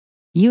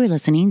You are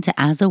listening to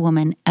As a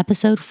Woman,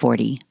 Episode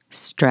 40,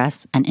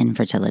 Stress and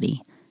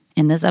Infertility.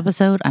 In this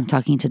episode, I'm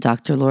talking to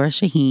Dr. Lora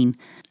Shahine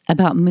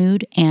about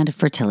mood and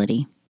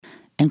fertility,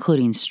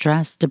 including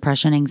stress,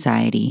 depression,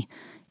 anxiety,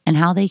 and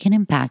how they can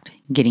impact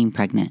getting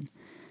pregnant.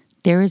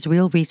 There is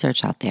real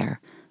research out there.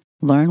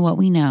 Learn what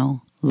we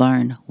know,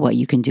 learn what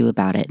you can do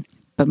about it,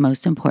 but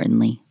most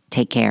importantly,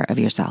 take care of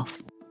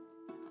yourself.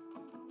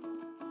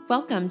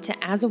 Welcome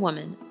to As a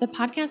Woman, the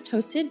podcast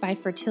hosted by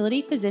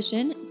fertility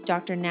physician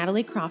Dr.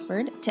 Natalie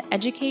Crawford to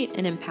educate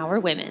and empower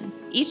women.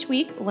 Each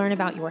week, learn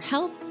about your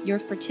health, your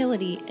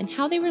fertility, and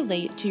how they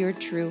relate to your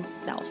true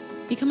self.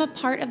 Become a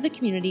part of the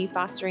community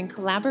fostering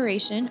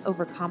collaboration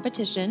over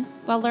competition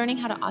while learning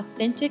how to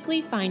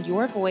authentically find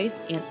your voice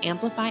and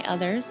amplify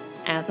others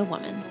as a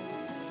woman.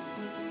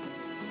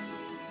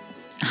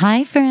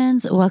 Hi,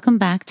 friends. Welcome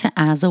back to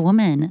As a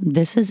Woman.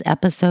 This is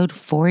episode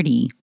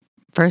 40.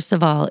 First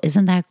of all,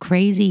 isn't that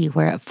crazy?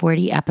 We're at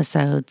 40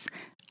 episodes.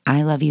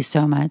 I love you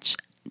so much.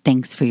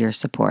 Thanks for your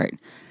support.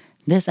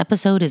 This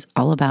episode is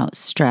all about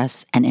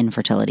stress and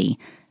infertility.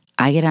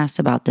 I get asked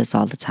about this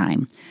all the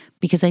time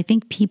because I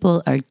think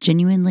people are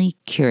genuinely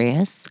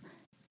curious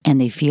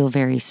and they feel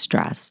very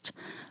stressed.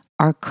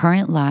 Our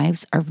current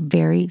lives are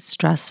very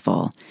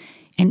stressful.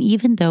 And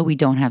even though we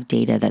don't have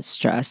data that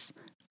stress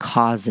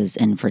causes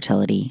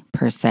infertility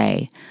per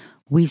se,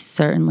 we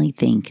certainly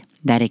think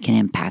that it can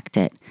impact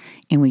it.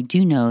 And we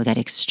do know that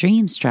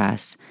extreme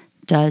stress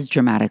does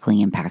dramatically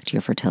impact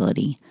your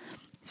fertility.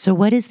 So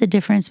what is the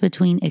difference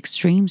between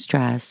extreme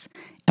stress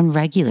and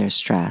regular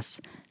stress?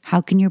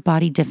 How can your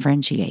body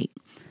differentiate?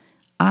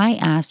 I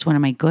asked one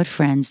of my good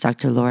friends,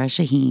 Dr. Lora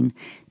Shahine,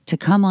 to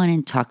come on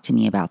and talk to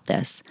me about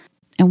this.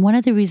 And one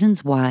of the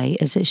reasons why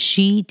is that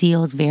she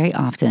deals very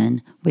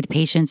often with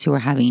patients who are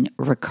having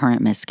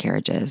recurrent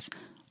miscarriages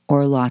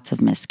or lots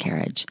of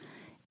miscarriage.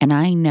 And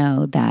I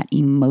know that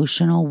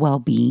emotional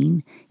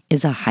well-being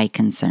is a high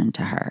concern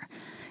to her.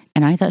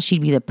 And I thought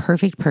she'd be the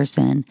perfect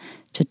person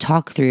to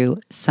talk through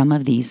some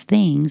of these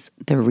things,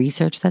 the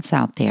research that's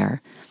out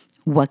there,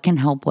 what can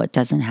help, what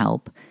doesn't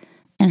help,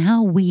 and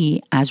how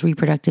we as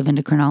reproductive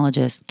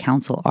endocrinologists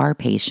counsel our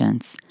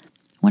patients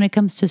when it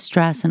comes to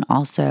stress and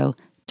also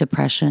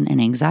depression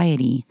and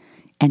anxiety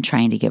and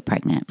trying to get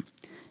pregnant.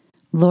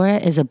 Lora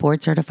is a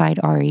board-certified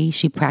RE.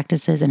 She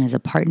practices and is a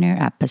partner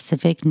at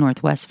Pacific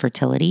Northwest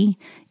Fertility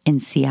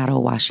in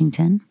Seattle,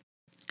 Washington.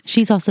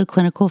 She's also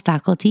clinical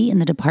faculty in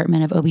the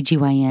Department of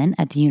OBGYN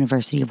at the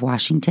University of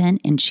Washington,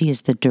 and she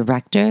is the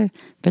director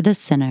for the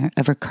Center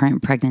of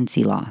Recurrent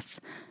Pregnancy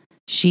Loss.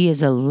 She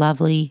is a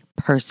lovely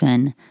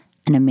person,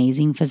 an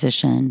amazing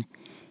physician.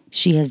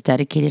 She has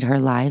dedicated her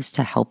lives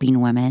to helping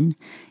women,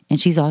 and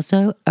she's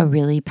also a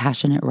really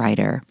passionate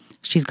writer.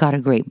 She's got a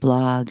great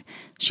blog.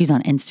 She's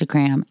on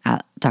Instagram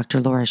at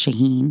Dr. Lora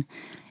Shahine,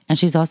 and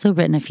she's also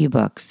written a few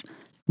books.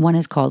 One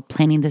is called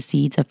Planting the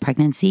Seeds of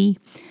Pregnancy,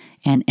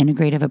 an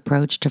integrative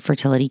approach to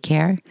fertility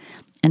care,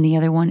 and the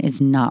other one is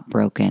Not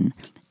Broken,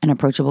 an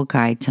approachable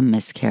guide to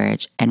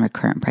miscarriage and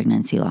recurrent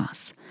pregnancy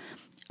loss.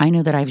 I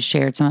know that I've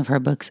shared some of her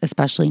books,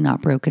 especially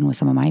Not Broken, with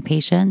some of my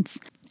patients,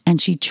 and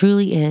she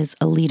truly is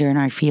a leader in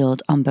our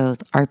field on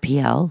both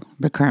RPL,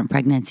 recurrent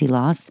pregnancy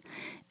loss,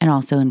 and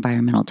also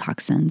environmental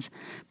toxins.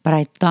 But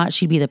I thought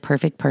she'd be the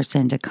perfect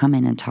person to come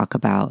in and talk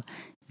about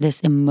this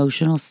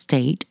emotional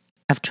state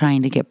of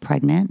trying to get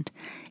pregnant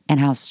and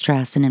how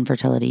stress and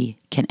infertility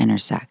can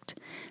intersect.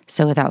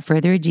 So without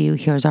further ado,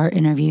 here's our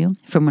interview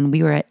from when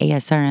we were at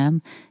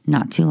ASRM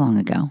not too long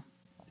ago.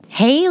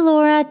 Hey,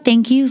 Lora,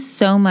 thank you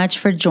so much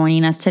for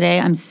joining us today.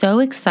 I'm so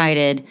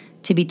excited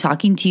to be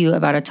talking to you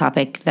about a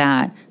topic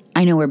that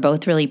I know we're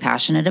both really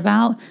passionate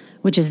about,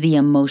 which is the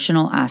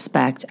emotional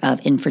aspect of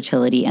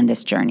infertility and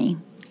this journey.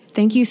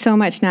 Thank you so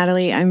much,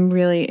 Natalie. I'm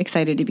really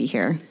excited to be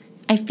here.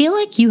 I feel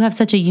like you have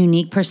such a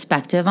unique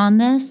perspective on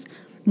this.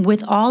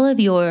 With all of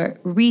your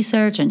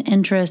research and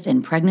interest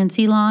in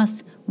pregnancy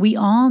loss, we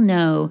all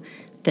know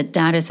that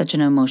that is such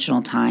an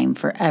emotional time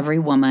for every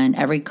woman,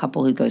 every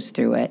couple who goes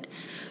through it.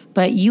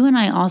 But you and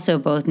I also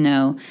both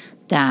know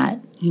that,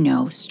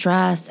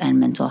 stress and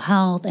mental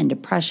health and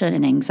depression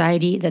and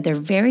anxiety, that they're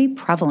very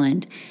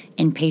prevalent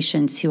in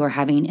patients who are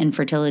having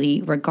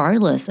infertility,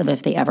 regardless of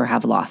if they ever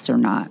have loss or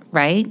not,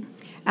 right?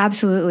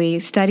 Absolutely.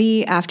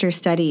 Study after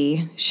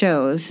study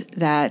shows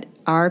that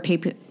our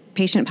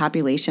patient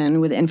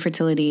population with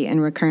infertility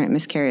and recurrent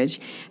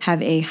miscarriage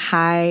have a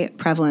high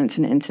prevalence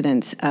and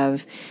incidence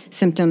of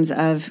symptoms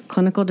of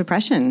clinical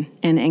depression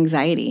and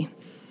anxiety.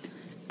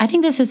 I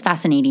think this is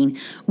fascinating.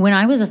 When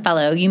I was a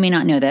fellow, you may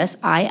not know this,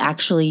 I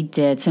actually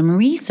did some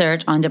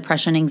research on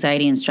depression,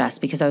 anxiety, and stress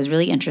because I was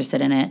really interested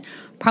in it,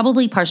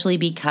 probably partially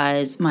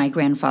because my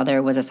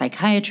grandfather was a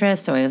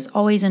psychiatrist, so I was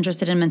always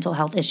interested in mental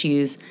health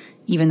issues,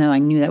 even though I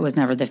knew that was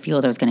never the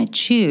field I was going to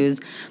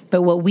choose.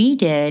 But what we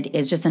did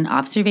is just an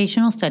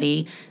observational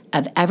study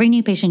of every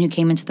new patient who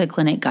came into the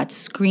clinic got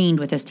screened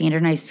with a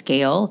standardized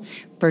scale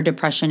for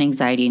depression,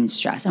 anxiety, and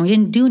stress. And we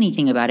didn't do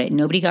anything about it.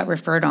 Nobody got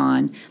referred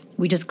on.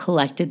 We just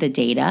collected the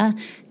data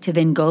to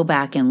then go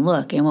back and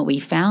look. And what we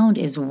found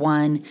is,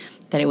 one,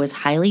 that it was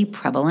highly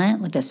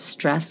prevalent with the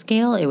stress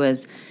scale. It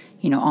was,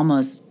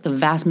 almost the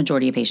vast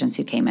majority of patients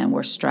who came in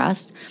were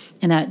stressed,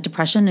 and that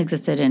depression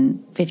existed in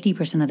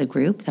 50% of the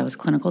group. That was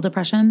clinical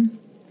depression,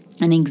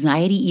 and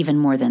anxiety even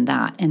more than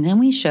that. And then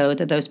we showed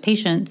that those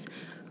patients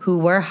who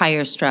were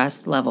higher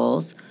stress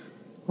levels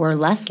were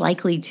less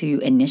likely to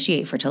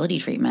initiate fertility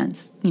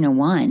treatments,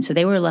 so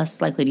they were less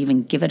likely to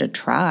even give it a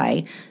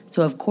try.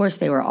 So of course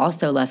they were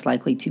also less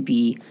likely to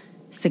be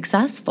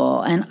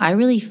successful. And I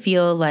really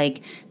feel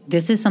like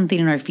this is something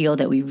in our field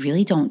that we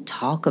really don't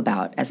talk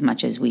about as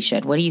much as we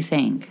should. What do you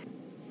think?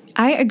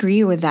 I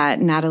agree with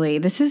that, Natalie.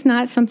 This is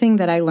not something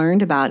that I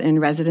learned about in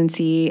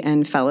residency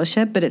and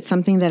fellowship, but it's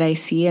something that I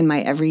see in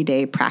my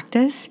everyday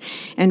practice.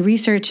 And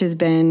research has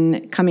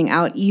been coming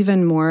out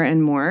even more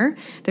and more.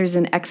 There's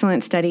an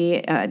excellent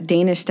study, a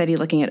Danish study,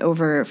 looking at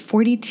over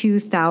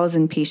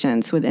 42,000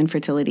 patients with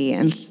infertility.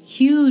 And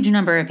huge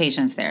number of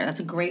patients there. That's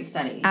a great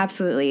study.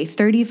 Absolutely.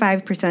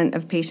 35%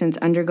 of patients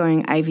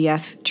undergoing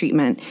IVF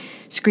treatment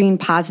screen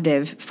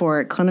positive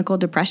for clinical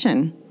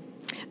depression.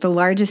 The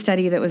largest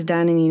study that was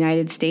done in the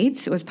United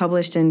States was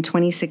published in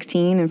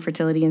 2016 in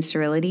Fertility and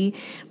Sterility,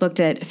 looked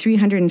at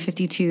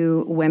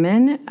 352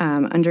 women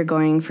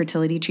undergoing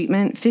fertility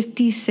treatment.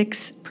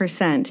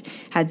 56%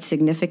 had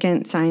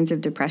significant signs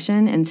of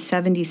depression and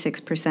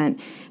 76%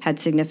 had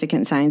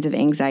significant signs of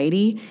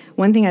anxiety.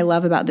 One thing I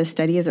love about this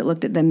study is it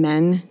looked at the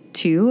men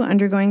too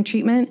undergoing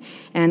treatment,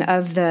 and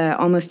of the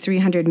almost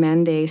 300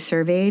 men they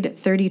surveyed,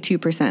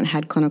 32%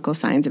 had clinical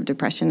signs of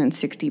depression and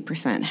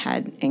 60%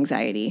 had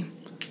anxiety.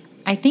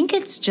 I think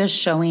it's just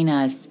showing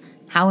us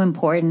how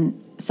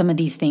important some of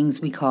these things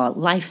we call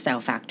lifestyle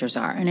factors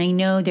are. And I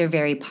know they're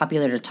very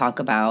popular to talk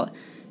about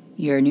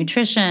your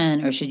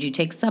nutrition, or should you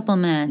take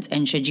supplements,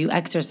 and should you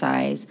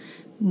exercise.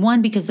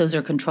 One, because those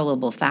are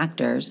controllable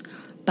factors.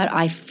 But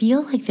I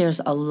feel like there's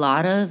a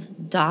lot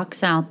of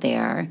docs out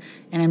there,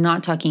 and I'm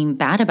not talking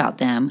bad about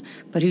them,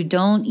 but who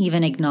don't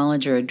even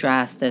acknowledge or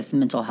address this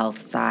mental health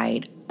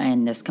side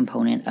and this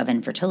component of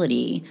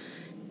infertility.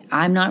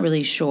 I'm not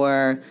really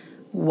sure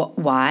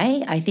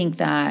why. I think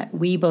that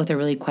we both are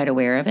really quite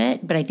aware of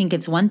it, but I think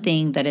it's one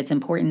thing that it's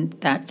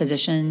important that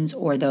physicians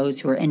or those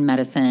who are in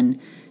medicine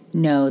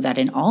know that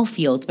in all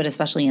fields, but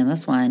especially in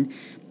this one,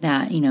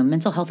 that,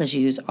 mental health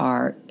issues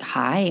are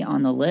high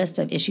on the list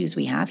of issues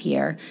we have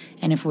here.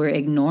 And if we're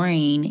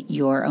ignoring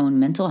your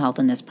own mental health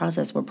in this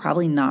process, we're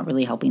probably not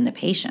really helping the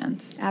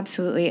patients.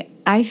 Absolutely.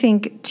 I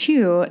think,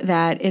 too,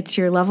 that it's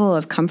your level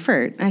of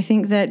comfort. I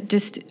think that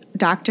just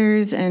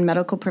doctors and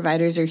medical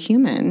providers are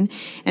human,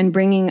 and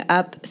bringing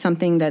up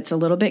something that's a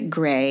little bit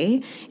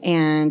gray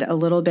and a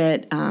little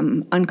bit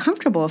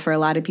uncomfortable for a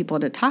lot of people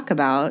to talk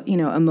about,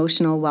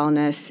 emotional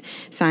wellness,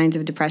 signs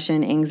of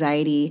depression,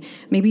 anxiety.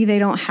 Maybe they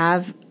don't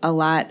have a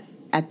lot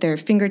at their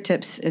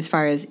fingertips as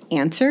far as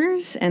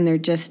answers, and they're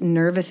just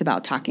nervous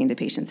about talking to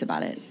patients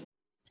about it.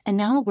 And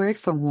now a word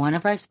from one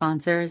of our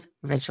sponsors,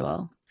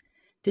 Ritual.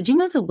 Did you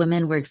know that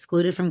women were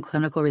excluded from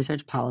clinical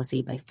research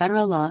policy by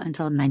federal law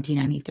until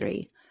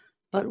 1993?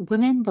 But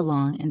women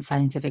belong in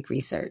scientific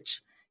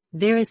research.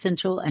 They're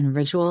essential, and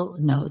Ritual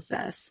knows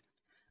this.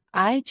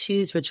 I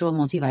choose Ritual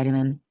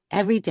multivitamin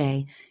every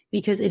day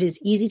because it is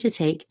easy to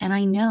take, and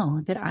I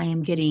know that I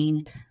am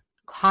getting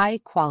high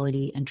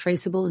quality and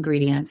traceable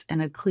ingredients in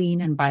a clean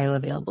and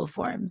bioavailable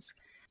forms.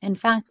 In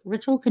fact,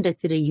 Ritual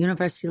conducted a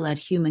university-led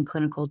human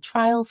clinical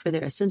trial for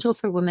their Essential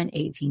for Women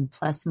 18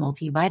 Plus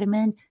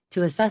multivitamin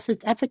to assess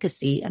its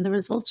efficacy, and the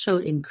results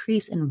showed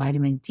increase in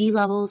vitamin D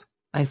levels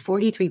by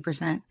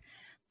 43%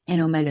 and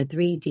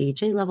omega-3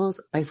 DHA levels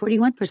by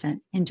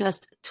 41% in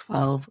just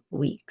 12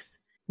 weeks.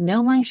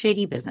 No my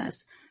shady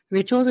business.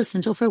 Ritual's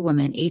Essential for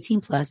Women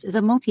 18 Plus is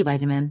a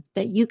multivitamin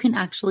that you can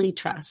actually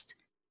trust.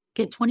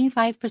 Get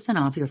 25%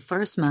 off your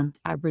first month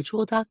at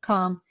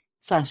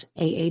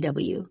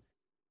ritual.com/AAW.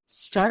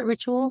 Start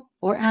Ritual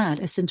or add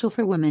Essential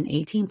for Women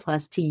 18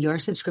 Plus to your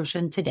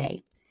subscription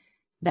today.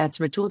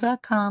 That's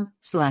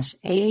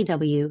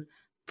ritual.com/AAW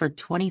for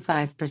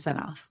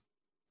 25% off.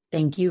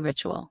 Thank you,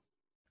 Ritual.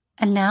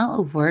 And now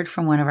a word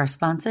from one of our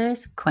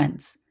sponsors,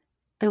 Quince.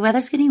 The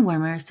weather's getting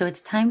warmer, so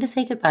it's time to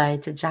say goodbye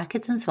to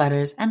jackets and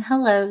sweaters and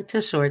hello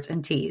to shorts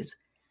and tees.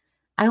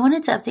 I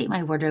wanted to update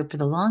my wardrobe for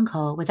the long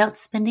haul without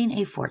spending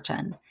a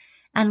fortune,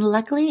 and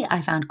luckily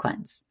I found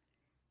Quince.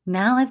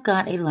 Now I've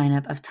got a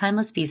lineup of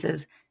timeless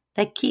pieces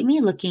that keep me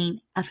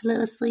looking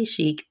effortlessly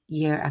chic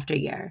year after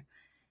year.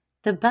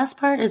 The best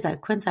part is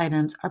that Quince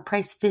items are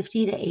priced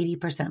 50 to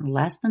 80%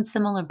 less than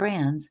similar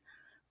brands,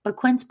 but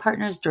Quince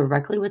partners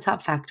directly with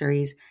top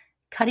factories,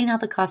 cutting out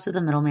the cost of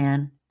the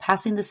middleman,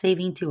 passing the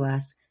saving to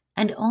us,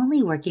 and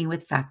only working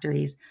with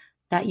factories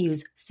that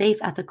use safe,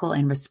 ethical,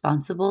 and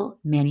responsible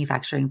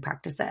manufacturing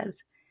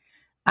practices.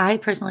 I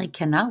personally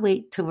cannot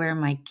wait to wear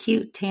my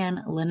cute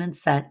tan linen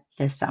set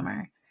this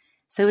summer.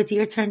 So it's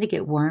your turn to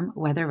get warm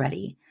weather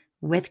ready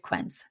with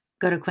Quince.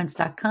 Go to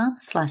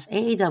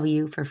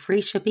quince.com/AAW for free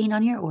shipping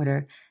on your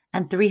order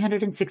and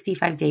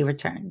 365-day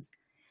returns.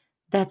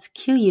 That's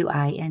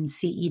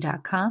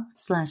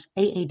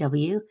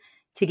QUINCE.com/AAW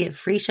to get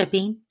free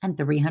shipping and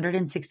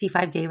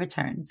 365-day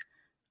returns.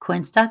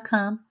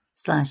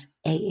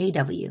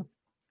 Quince.com/AAW.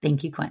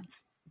 Thank you,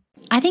 Quince.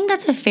 I think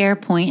that's a fair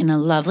point and a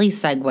lovely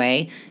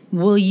segue.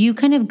 Will you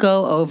kind of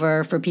go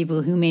over, for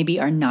people who maybe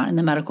are not in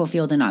the medical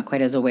field and not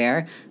quite as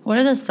aware, what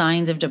are the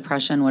signs of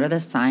depression? What are the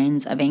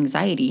signs of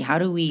anxiety? How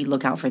do we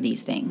look out for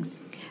these things?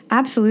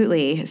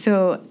 Absolutely.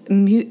 So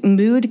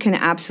mood can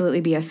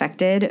absolutely be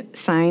affected.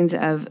 Signs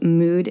of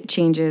mood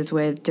changes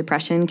with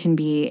depression can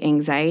be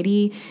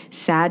anxiety,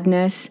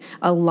 sadness,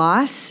 a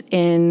loss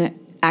in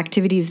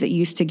activities that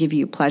used to give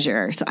you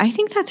pleasure. So I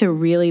think that's a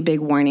really big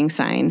warning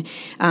sign.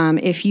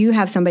 If you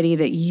have somebody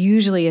that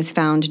usually has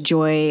found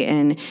joy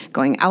in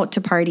going out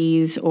to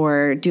parties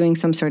or doing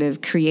some sort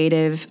of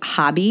creative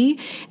hobby,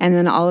 and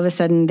then all of a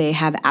sudden they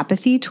have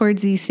apathy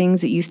towards these things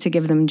that used to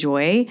give them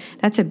joy,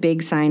 that's a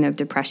big sign of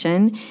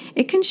depression.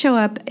 It can show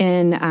up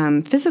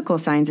in physical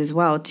signs as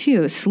well,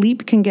 too.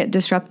 Sleep can get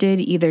disrupted,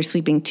 either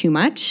sleeping too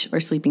much or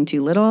sleeping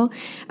too little.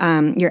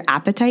 Your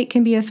appetite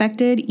can be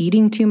affected,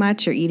 eating too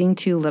much or eating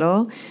too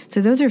little.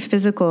 So those are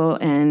physical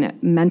and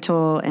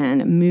mental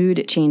and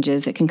mood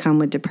changes that can come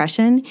with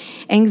depression.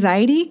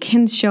 Anxiety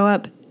can show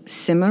up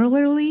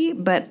similarly,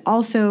 but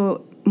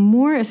also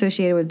more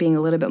associated with being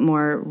a little bit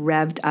more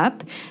revved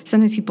up.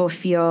 Sometimes people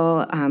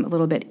feel a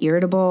little bit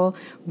irritable,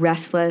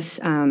 restless,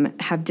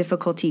 have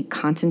difficulty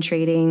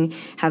concentrating,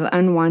 have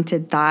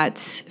unwanted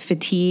thoughts,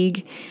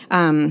 fatigue.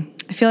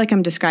 I feel like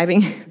I'm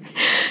describing,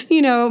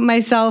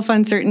 myself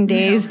on certain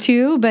days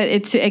too, but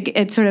it's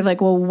sort of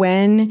like, well,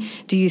 when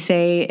do you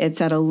say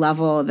it's at a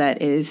level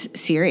that is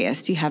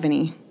serious? Do you have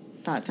any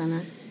thoughts on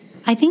that?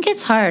 I think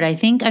it's hard. I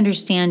think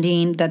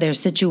understanding that there's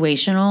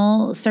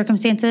situational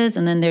circumstances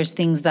and then there's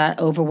things that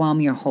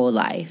overwhelm your whole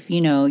life.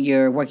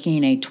 You're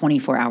working a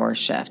 24-hour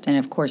shift, and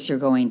of course you're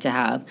going to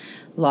have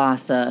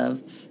loss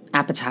of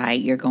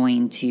appetite. You're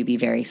going to be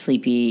very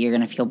sleepy. You're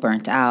going to feel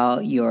burnt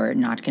out. You're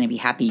not going to be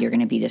happy. You're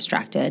going to be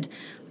distracted.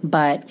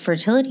 But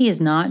fertility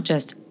is not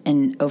just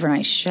an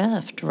overnight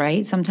shift,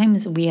 right?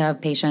 Sometimes we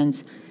have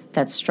patients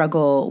that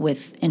struggle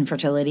with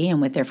infertility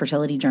and with their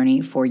fertility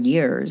journey for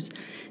years.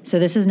 So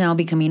this is now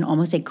becoming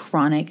almost a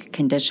chronic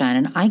condition.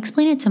 And I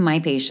explain it to my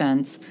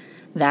patients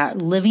that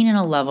living in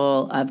a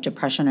level of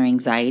depression or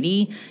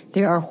anxiety,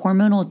 there are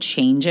hormonal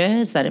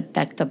changes that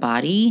affect the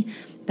body,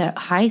 that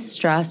high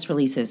stress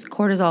releases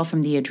cortisol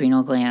from the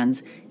adrenal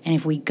glands. And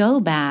if we go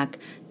back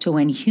to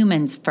when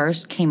humans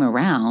first came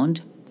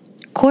around,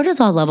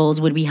 cortisol levels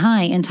would be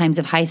high in times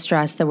of high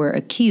stress that were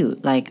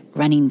acute, like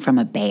running from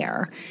a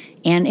bear.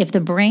 And if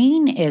the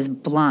brain is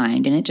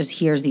blind and it just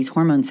hears these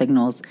hormone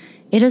signals,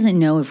 it doesn't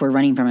know if we're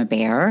running from a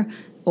bear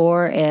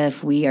or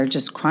if we are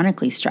just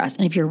chronically stressed.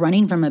 And if you're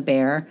running from a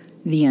bear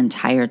the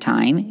entire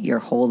time, your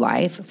whole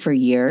life, for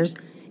years,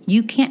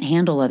 you can't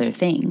handle other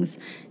things.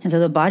 And so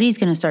the body's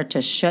going to start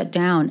to shut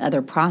down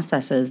other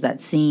processes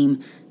that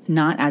seem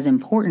not as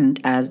important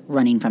as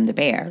running from the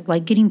bear,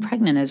 like getting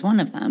pregnant is one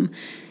of them.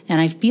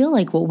 And I feel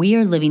like what we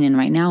are living in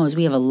right now is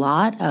we have a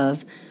lot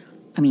of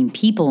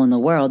people in the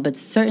world, but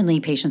certainly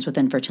patients with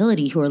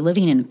infertility who are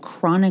living in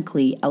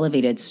chronically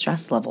elevated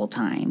stress level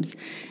times.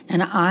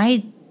 And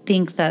I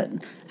think that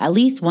at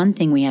least one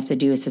thing we have to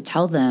do is to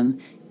tell them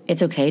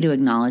it's okay to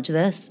acknowledge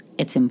this.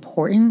 It's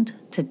important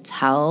to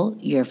tell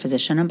your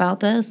physician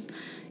about this.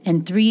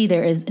 And 3,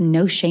 there is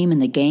no shame in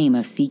the game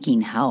of seeking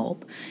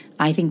help.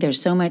 I think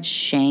there's so much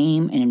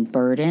shame and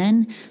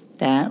burden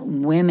that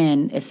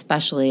women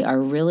especially are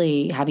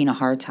really having a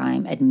hard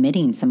time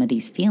admitting some of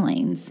these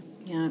feelings.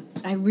 Yeah,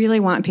 I really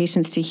want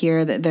patients to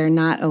hear that they're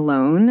not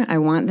alone. I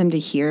want them to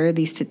hear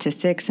these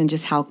statistics and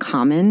just how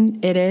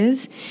common it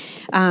is.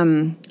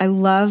 I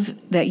love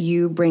that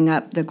you bring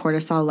up the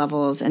cortisol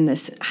levels and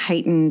this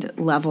heightened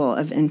level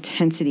of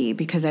intensity,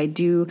 because I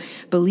do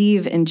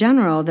believe in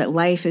general that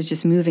life is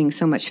just moving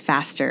so much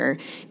faster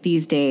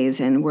these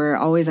days, and we're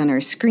always on our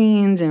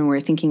screens and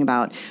we're thinking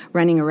about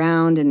running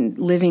around and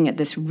living at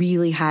this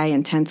really high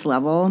intense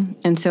level.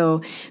 And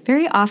so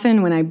very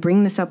often when I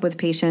bring this up with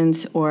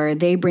patients or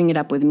they bring it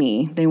up with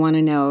me, they want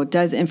to know,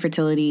 is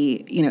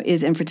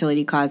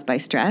infertility caused by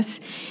stress?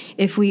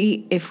 If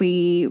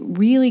we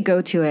really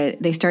go to it,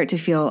 they start to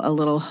feel a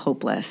little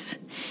hopeless.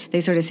 They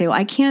sort of say, well,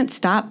 I can't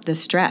stop the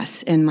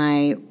stress in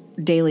my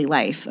daily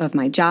life of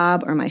my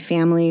job or my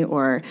family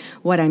or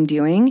what I'm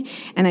doing.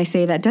 And I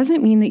say that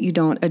doesn't mean that you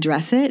don't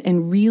address it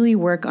and really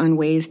work on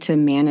ways to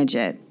manage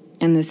it.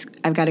 And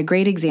I've got a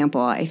great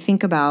example. I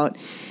think about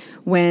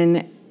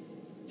when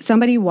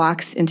somebody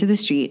walks into the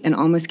street and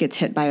almost gets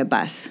hit by a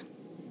bus.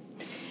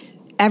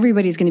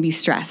 Everybody's going to be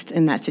stressed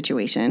in that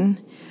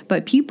situation.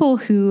 But people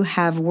who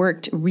have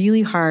worked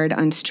really hard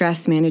on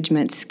stress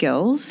management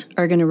skills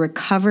are going to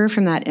recover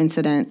from that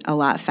incident a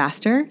lot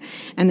faster,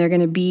 and they're going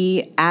to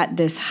be at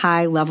this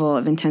high level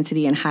of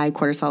intensity and high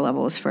cortisol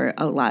levels for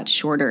a lot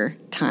shorter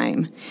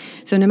time.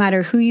 So no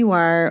matter who you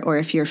are, or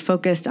if you're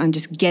focused on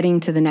just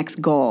getting to the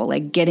next goal,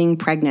 like getting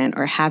pregnant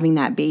or having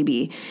that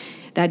baby,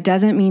 that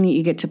doesn't mean that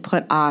you get to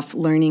put off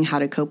learning how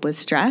to cope with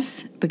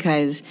stress,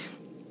 because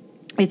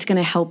it's going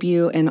to help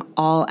you in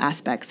all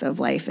aspects of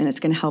life, and it's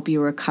going to help you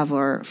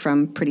recover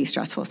from pretty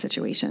stressful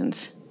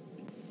situations.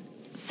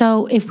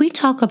 So if we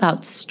talk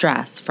about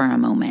stress for a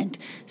moment,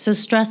 so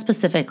stress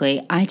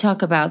specifically, I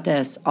talk about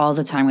this all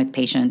the time with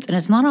patients, and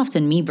it's not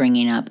often me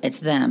bringing up, it's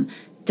them.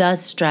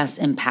 Does stress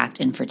impact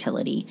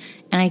infertility?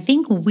 And I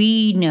think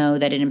we know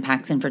that it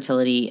impacts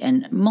infertility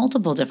in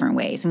multiple different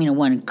ways. I mean,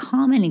 one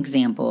common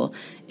example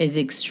is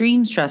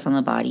extreme stress on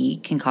the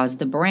body can cause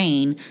the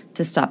brain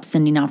to stop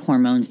sending out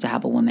hormones to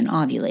have a woman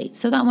ovulate.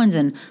 So that one's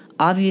an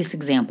obvious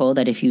example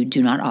that if you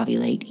do not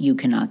ovulate, you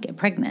cannot get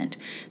pregnant.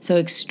 So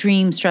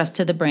extreme stress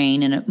to the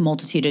brain in a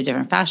multitude of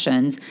different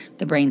fashions,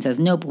 the brain says,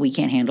 nope, we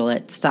can't handle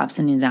it. Stop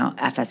sending out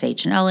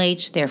FSH and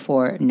LH,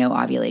 therefore no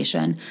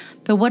ovulation.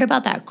 But what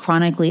about that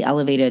chronically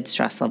elevated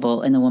stress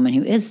level in the woman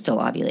who is still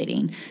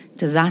ovulating?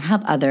 Does that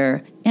have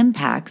other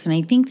impacts? And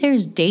I think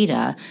there's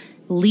data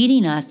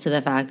leading us to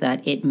the fact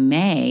that it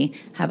may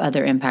have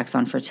other impacts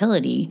on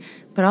fertility.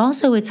 But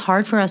also, it's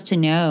hard for us to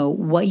know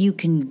what you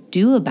can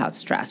do about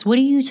stress. What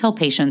do you tell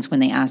patients when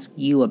they ask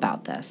you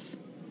about this?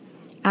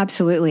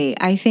 Absolutely.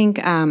 I think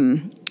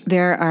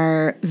there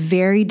are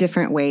very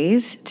different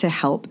ways to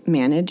help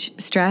manage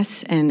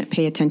stress and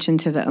pay attention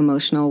to the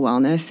emotional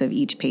wellness of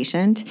each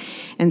patient.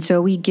 And so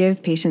we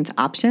give patients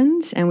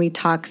options and we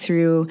talk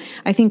through,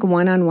 I think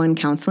one-on-one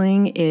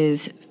counseling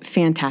is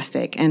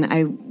fantastic. And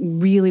I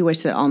really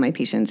wish that all my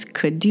patients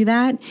could do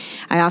that.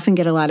 I often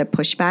get a lot of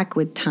pushback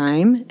with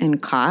time and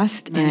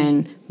cost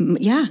and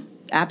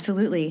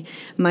absolutely.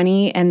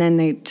 Money. And then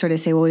they sort of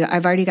say, well,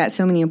 I've already got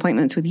so many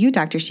appointments with you,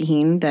 Dr.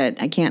 Shahine, that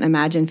I can't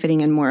imagine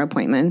fitting in more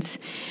appointments.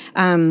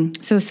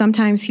 So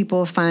sometimes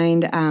people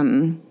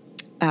find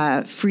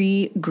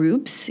free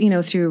groups,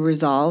 through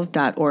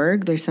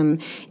resolve.org. There's some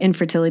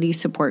infertility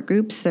support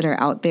groups that are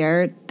out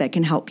there that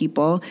can help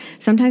people.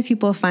 Sometimes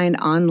people find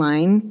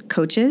online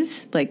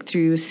coaches, like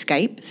through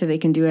Skype, so they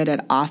can do it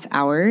at off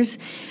hours.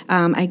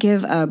 I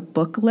give a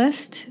book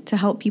list to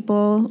help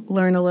people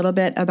learn a little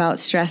bit about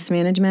stress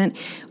management.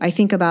 I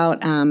think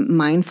about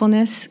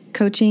mindfulness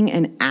coaching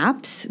and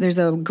apps. There's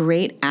a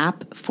great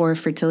app for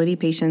fertility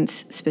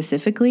patients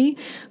specifically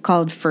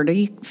called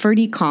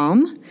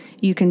FertiCalm.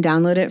 You can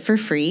download it for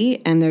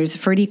free, and there's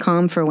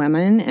FertiCalm for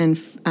women and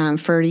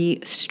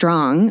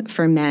FertiStrong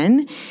for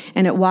men,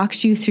 and it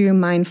walks you through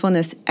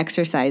mindfulness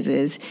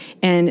exercises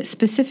and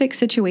specific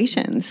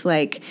situations,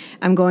 like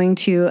I'm going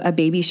to a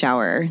baby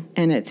shower,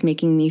 and it's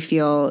making me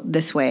feel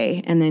this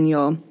way, and then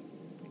you'll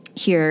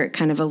hear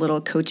kind of a little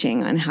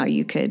coaching on how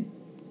you could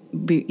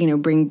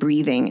bring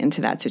breathing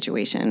into that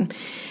situation.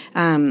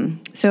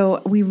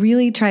 So we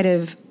really try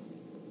to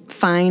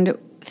find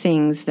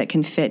things that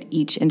can fit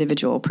each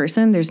individual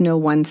person. There's no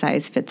one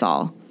size fits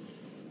all.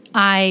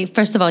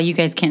 First of all, you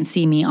guys can't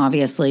see me,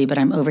 obviously, but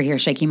I'm over here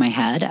shaking my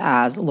head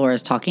as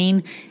Laura's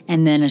talking.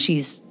 And then as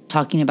she's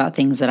talking about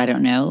things that I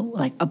don't know,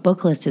 like a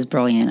book list is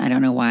brilliant. I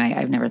don't know why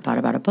I've never thought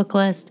about a book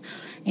list.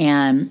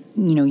 And,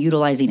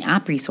 utilizing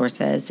app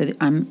resources. So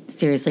I'm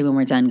seriously, when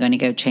we're done, going to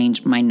go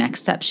change my next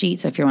step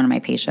sheet. So if you're one of my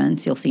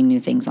patients, you'll see new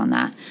things on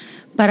that.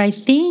 But I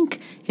think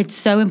it's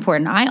so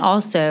important. I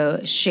also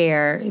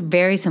share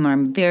very similar,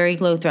 I'm very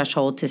low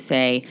threshold to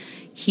say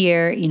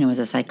here, as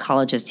a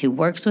psychologist who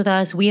works with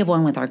us, we have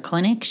one with our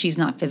clinic. She's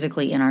not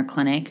physically in our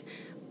clinic,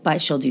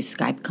 but she'll do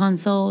Skype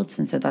consults.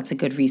 And so that's a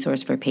good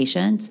resource for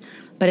patients.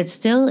 But it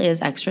still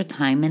is extra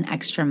time and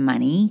extra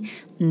money.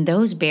 And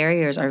those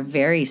barriers are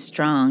very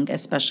strong,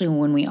 especially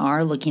when we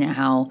are looking at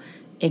how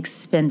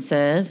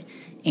expensive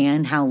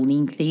and how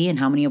lengthy and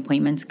how many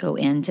appointments go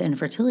into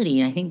infertility.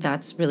 And I think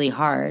that's really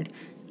hard.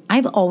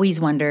 I've always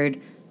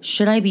wondered,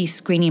 should I be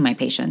screening my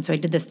patients? So I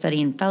did this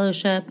study in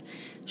fellowship,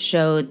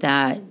 showed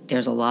that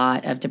there's a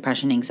lot of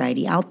depression,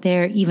 anxiety out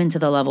there, even to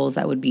the levels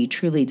that would be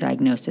truly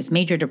diagnosed as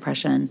major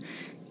depression.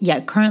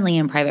 Yet currently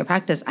in private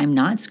practice, I'm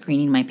not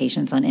screening my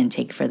patients on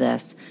intake for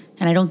this.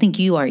 And I don't think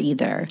you are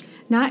either.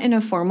 Not in a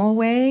formal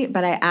way,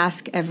 but I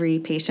ask every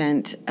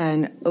patient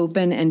an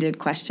open-ended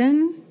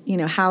question.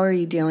 How are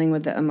you dealing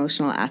with the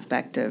emotional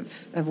aspect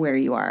of where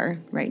you are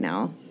right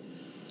now?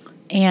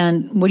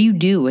 And what do you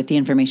do with the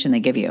information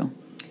they give you?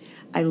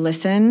 I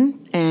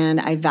listen and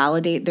I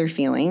validate their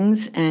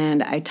feelings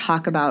and I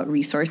talk about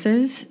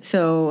resources.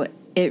 So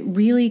it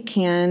really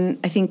can,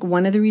 I think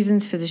one of the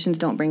reasons physicians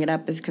don't bring it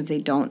up is because they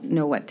don't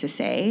know what to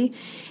say.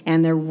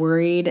 And they're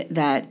worried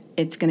that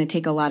it's going to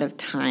take a lot of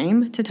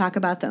time to talk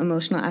about the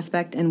emotional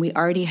aspect. And we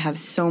already have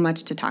so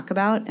much to talk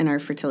about in our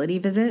fertility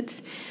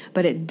visits,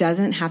 but it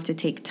doesn't have to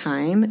take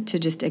time to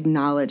just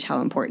acknowledge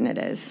how important it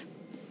is.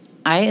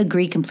 I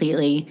agree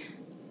completely.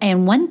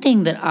 And one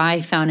thing that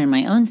I found in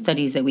my own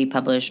studies that we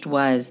published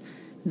was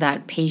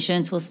that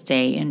patients will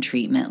stay in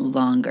treatment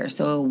longer.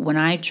 So when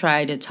I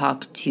try to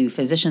talk to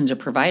physicians or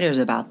providers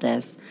about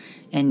this,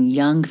 and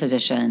young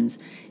physicians,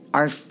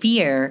 our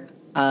fear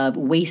of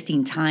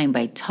wasting time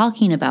by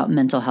talking about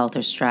mental health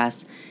or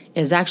stress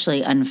is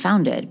actually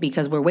unfounded,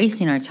 because we're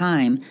wasting our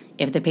time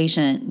if the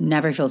patient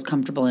never feels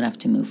comfortable enough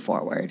to move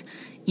forward.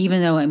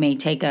 Even though it may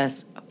take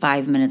us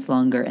 5 minutes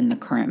longer in the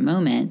current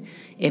moment,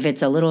 if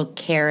it's a little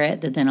carrot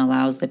that then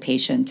allows the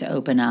patient to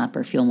open up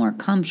or feel more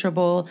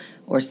comfortable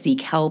or seek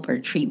help or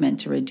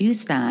treatment to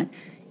reduce that,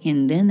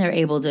 and then they're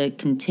able to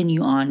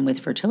continue on with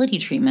fertility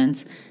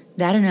treatments,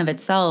 that in of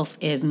itself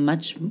is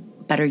much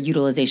better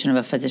utilization of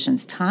a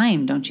physician's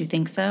time. Don't you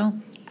think so?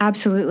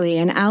 Absolutely.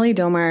 And Ali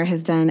Domar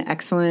has done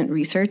excellent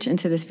research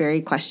into this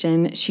very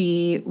question.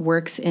 She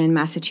works in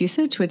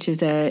Massachusetts, which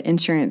is an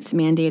insurance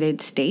mandated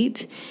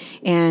state,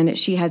 and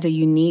she has a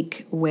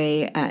unique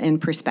way and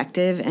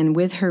perspective. And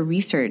with her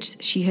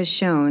research, she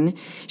assumed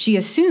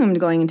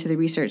going into the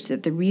research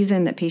that the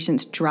reason that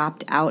patients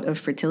dropped out of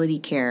fertility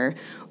care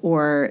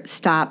or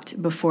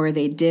stopped before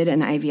they did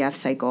an IVF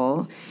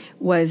cycle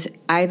was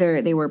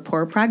either they were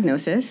poor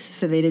prognosis,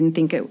 so they didn't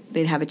think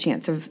they'd have a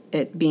chance of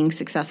it being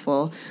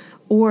successful,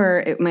 or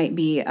it might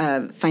be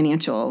a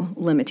financial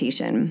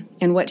limitation.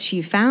 And what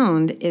she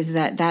found is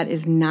that that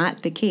is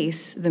not the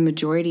case. The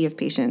majority of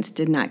patients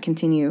did not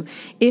continue.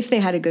 If they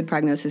had a good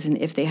prognosis and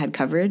if they had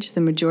coverage,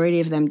 the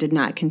majority of them did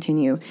not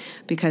continue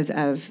because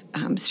of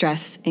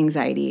stress,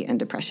 anxiety, and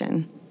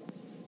depression.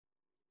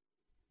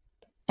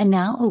 And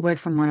now a word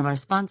from one of our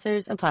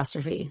sponsors,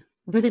 Apostrophe.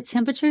 With the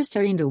temperature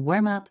starting to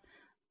warm up,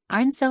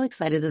 I'm so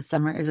excited the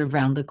summer is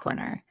around the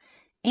corner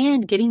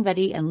and getting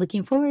ready and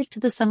looking forward to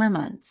the summer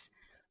months.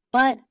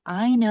 But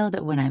I know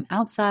that when I'm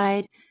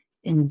outside,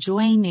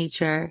 enjoying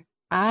nature,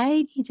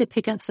 I need to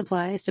pick up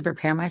supplies to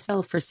prepare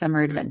myself for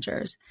summer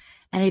adventures.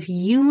 And if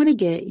you want to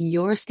get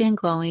your skin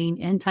glowing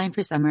in time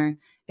for summer,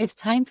 it's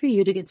time for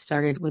you to get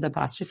started with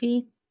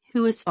Apostrophe,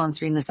 who is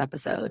sponsoring this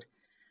episode.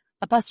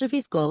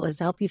 Apostrophe's goal is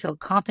to help you feel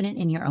confident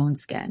in your own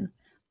skin.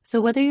 So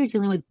whether you're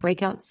dealing with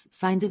breakouts,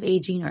 signs of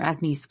aging, or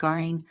acne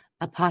scarring,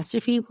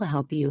 Apostrophe will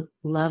help you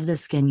love the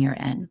skin you're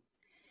in.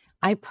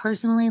 I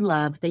personally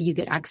love that you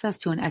get access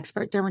to an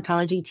expert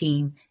dermatology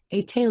team,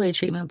 a tailored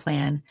treatment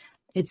plan.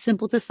 It's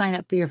simple to sign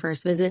up for your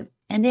first visit,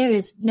 and there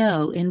is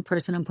no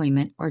in-person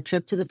appointment or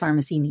trip to the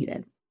pharmacy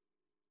needed.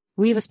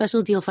 We have a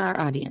special deal for our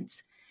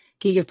audience.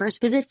 Get your first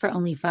visit for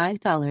only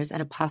 $5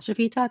 at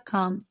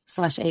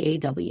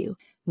apostrophe.com/AAW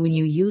when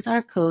you use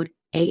our code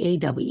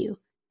AAW.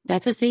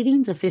 That's a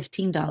savings of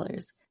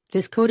 $15.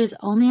 This code is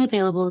only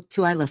available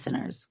to our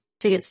listeners.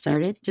 To get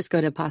started, just go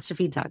to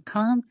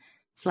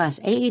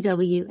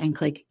apostrophe.com/AAW and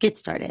click Get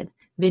Started.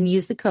 Then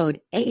use the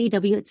code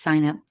AAW at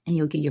sign up and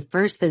you'll get your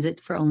first visit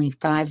for only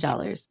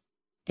 $5.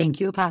 Thank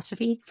you,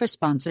 Apostrophe, for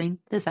sponsoring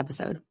this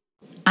episode.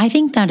 I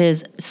think that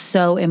is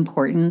so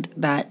important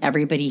that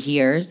everybody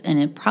hears, and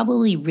it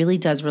probably really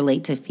does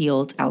relate to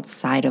fields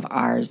outside of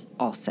ours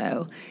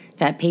also,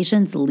 that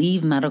patients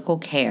leave medical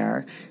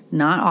care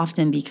not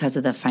often because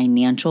of the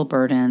financial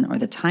burden or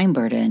the time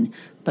burden,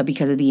 but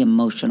because of the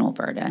emotional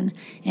burden.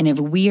 And if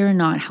we are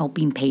not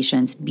helping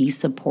patients be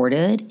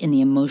supported in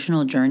the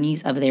emotional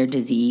journeys of their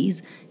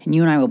disease, and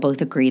you and I will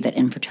both agree that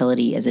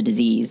infertility is a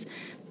disease,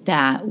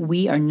 that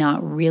we are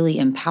not really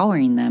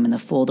empowering them in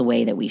the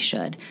way that we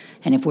should.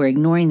 And if we're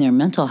ignoring their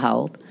mental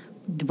health,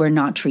 we're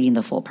not treating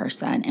the full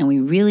person. And we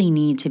really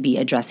need to be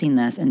addressing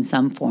this in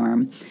some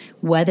form,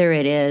 whether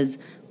it is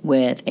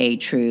with a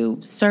true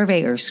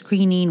survey or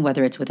screening,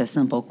 whether it's with a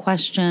simple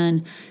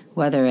question,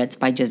 whether it's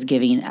by just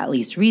giving at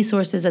least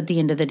resources at the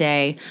end of the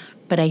day.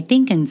 But I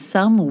think in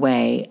some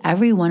way,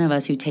 every one of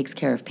us who takes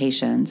care of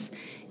patients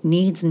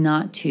needs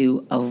not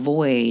to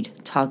avoid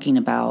talking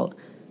about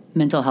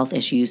mental health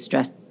issues,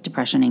 stress,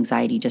 depression,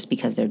 anxiety, just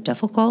because they're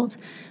difficult.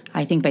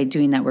 I think by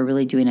doing that, we're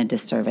really doing a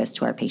disservice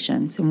to our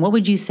patients. And what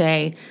would you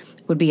say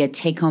would be a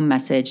take-home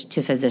message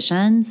to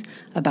physicians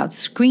about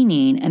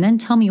screening? And then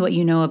tell me what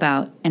you know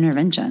about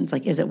interventions.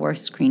 Like, is it worth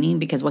screening?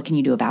 Because what can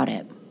you do about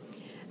it?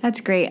 That's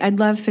great. I'd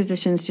love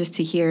physicians just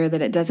to hear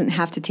that it doesn't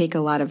have to take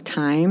a lot of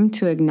time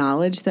to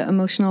acknowledge the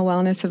emotional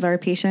wellness of our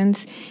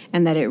patients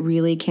and that it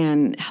really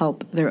can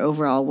help their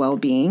overall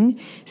well-being.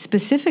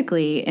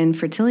 Specifically in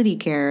fertility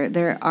care,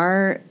 there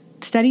are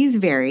studies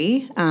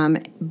vary,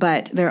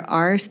 but there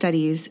are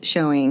studies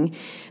showing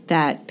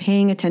that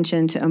paying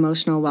attention to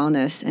emotional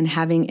wellness and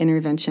having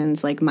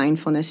interventions like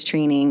mindfulness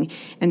training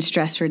and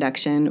stress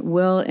reduction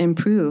will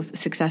improve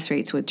success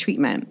rates with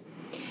treatment.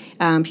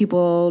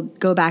 People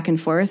go back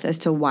and forth as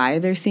to why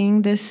they're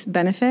seeing this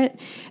benefit,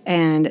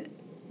 and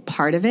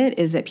part of it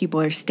is that people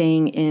are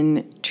staying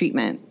in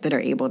treatment, that are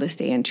able to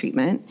stay in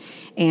treatment,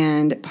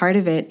 and part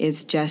of it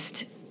is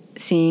just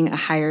seeing a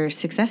higher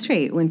success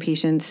rate when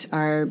patients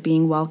are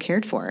being well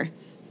cared for.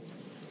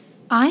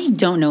 I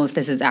don't know if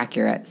this is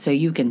accurate, so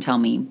you can tell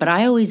me, but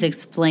I always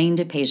explain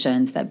to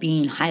patients that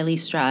being highly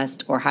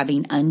stressed or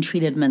having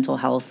untreated mental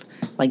health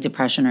like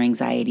depression or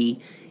anxiety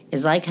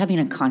is like having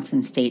a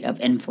constant state of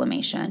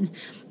inflammation.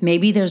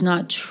 Maybe there's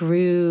not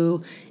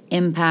true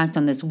impact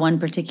on this one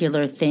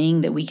particular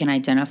thing that we can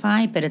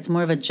identify, but it's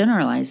more of a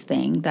generalized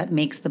thing that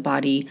makes the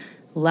body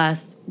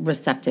less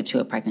receptive to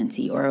a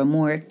pregnancy or a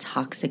more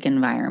toxic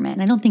environment.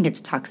 And I don't think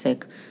it's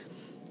toxic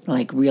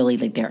like really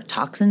like there are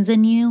toxins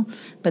in you,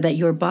 but that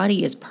your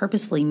body is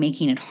purposefully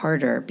making it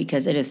harder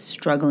because it is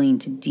struggling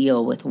to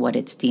deal with what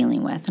it's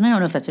dealing with. And I don't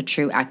know if that's a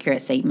true,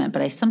 accurate statement,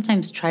 but I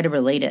sometimes try to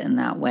relate it in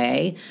that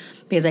way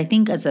because I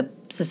think as a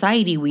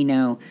society, we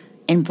know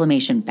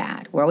inflammation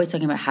bad. We're always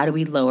talking about how do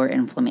we lower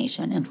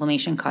inflammation.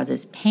 Inflammation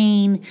causes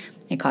pain.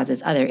 It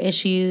causes other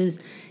issues.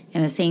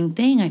 And the same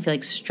thing, I feel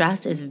like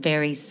stress is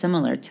very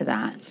similar to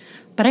that.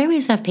 But I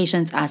always have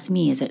patients ask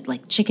me, is it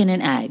like chicken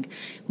and egg?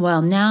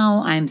 Well,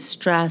 now I'm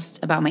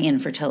stressed about my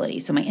infertility.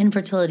 So my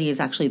infertility is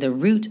actually the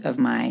root of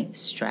my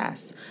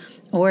stress.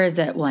 Or is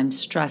it, well, I'm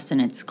stressed and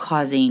it's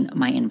causing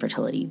my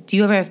infertility? Do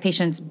you ever have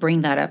patients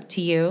bring that up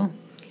to you?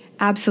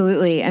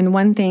 Absolutely. And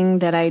one thing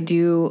that I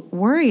do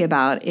worry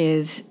about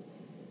is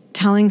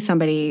telling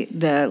somebody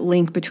the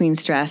link between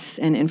stress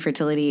and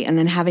infertility and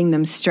then having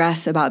them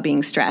stress about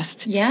being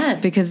stressed.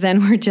 Yes. Because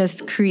then we're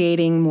just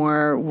creating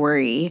more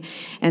worry.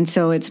 And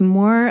so it's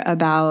more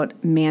about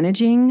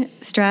managing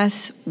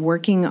stress,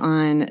 working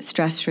on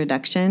stress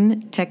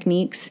reduction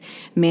techniques,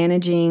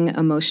 managing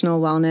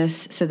emotional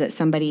wellness so that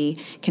somebody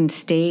can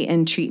stay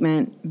in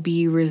treatment,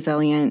 be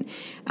resilient,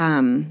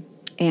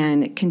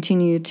 and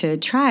continue to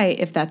try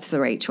if that's the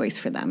right choice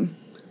for them.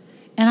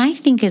 And I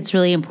think it's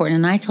really important,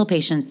 and I tell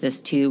patients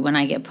this too when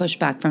I get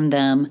pushback from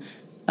them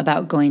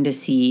about going to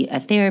see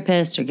a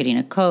therapist or getting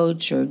a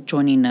coach or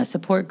joining a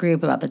support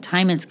group about the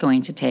time it's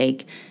going to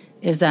take,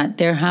 is that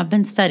there have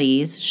been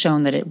studies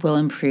shown that it will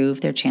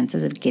improve their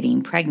chances of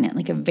getting pregnant,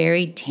 like a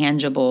very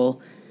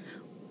tangible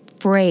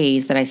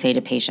phrase that I say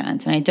to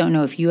patients. And I don't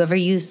know if you ever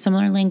use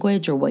similar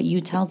language or what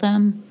you tell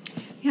them.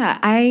 Yeah,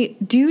 I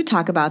do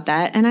talk about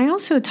that. And I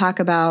also talk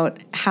about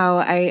how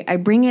I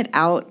bring it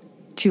out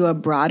to a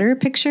broader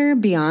picture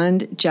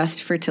beyond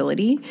just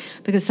fertility,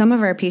 because some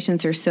of our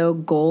patients are so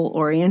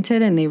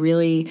goal-oriented and they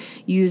really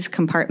use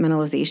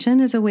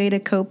compartmentalization as a way to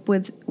cope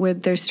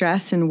with their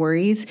stress and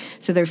worries.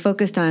 So they're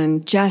focused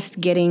on just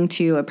getting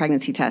to a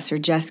pregnancy test or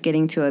just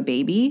getting to a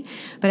baby.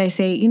 But I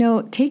say,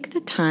 take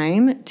the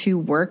time to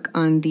work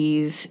on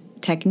these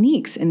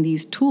techniques and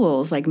these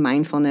tools like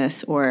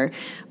mindfulness or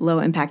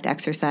low-impact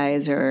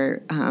exercise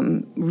or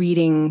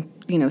reading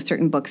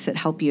certain books that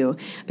help you,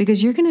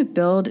 because you're going to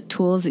build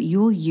tools that you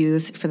will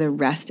use for the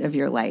rest of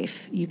your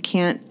life. You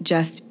can't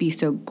just be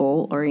so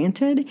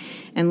goal-oriented,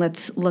 and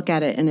let's look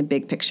at it in a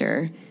big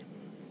picture.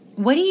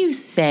 What do you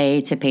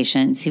say to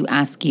patients who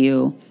ask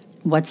you,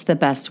 what's the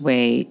best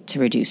way to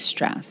reduce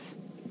stress?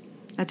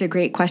 That's a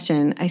great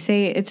question. I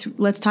say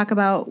let's talk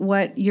about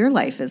what your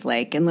life is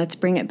like, and let's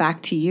bring it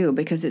back to you,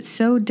 because it's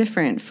so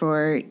different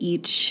for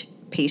each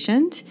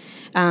patient.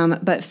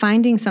 But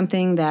finding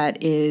something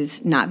that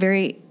is not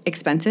very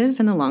expensive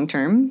in the long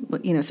term,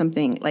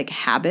 something like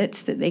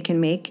habits that they can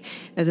make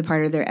as a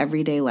part of their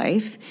everyday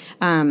life.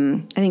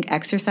 I think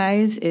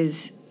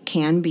exercise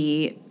can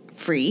be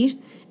free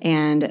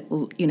and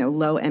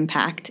low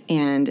impact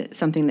and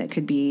something that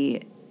could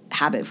be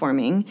habit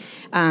forming.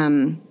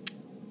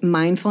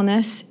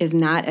 Mindfulness is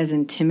not as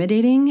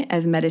intimidating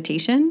as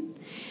meditation.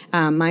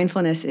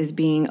 Mindfulness is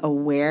being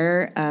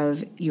aware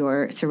of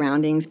your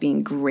surroundings,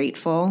 being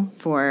grateful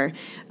for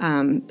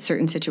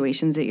certain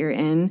situations that you're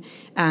in,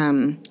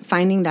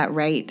 finding that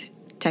right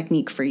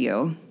technique for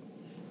you.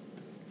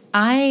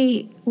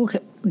 I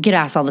get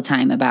asked all the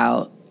time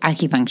about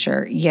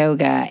acupuncture,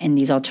 yoga, and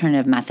these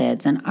alternative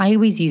methods. And I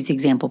always use the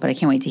example, but I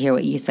can't wait to hear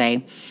what you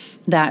say,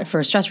 that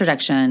for stress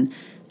reduction,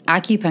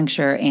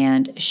 acupuncture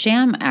and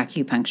sham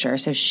acupuncture.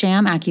 So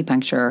sham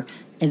acupuncture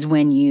is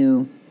when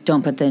you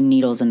don't put the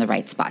needles in the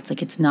right spots.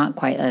 Like it's not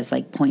quite as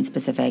point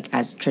specific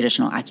as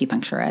traditional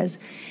acupuncture is.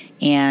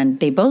 And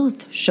they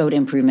both showed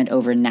improvement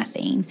over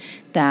nothing.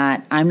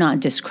 That I'm not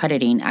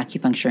discrediting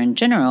acupuncture in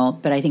general,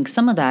 but I think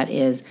some of that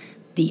is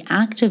the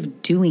act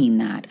of doing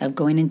that, of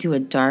going into a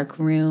dark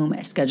room,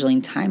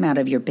 scheduling time out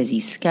of your busy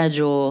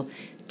schedule,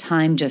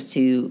 time just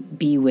to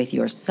be with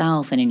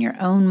yourself and in your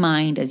own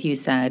mind, as you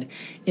said,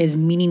 is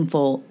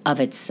meaningful of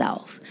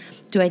itself.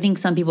 Do I think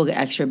some people get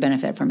extra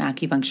benefit from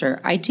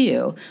acupuncture? I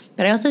do.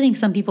 But I also think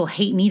some people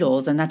hate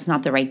needles and that's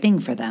not the right thing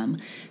for them.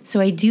 So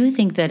I do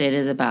think that it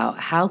is about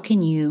how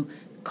can you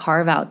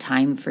carve out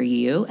time for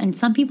you. And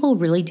some people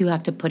really do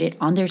have to put it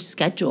on their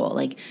schedule.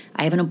 Like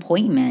I have an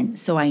appointment,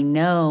 so I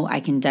know I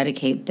can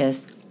dedicate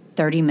this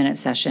 30-minute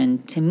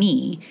session to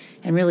me.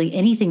 And really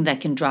anything that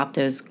can drop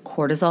those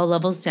cortisol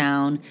levels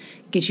down,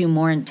 get you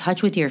more in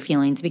touch with your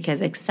feelings,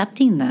 because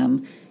accepting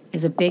them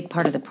is a big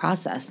part of the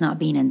process, not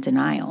being in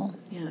denial.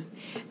 Yeah.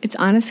 It's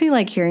honestly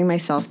like hearing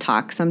myself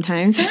talk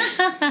sometimes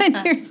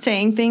when you're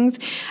saying things.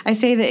 I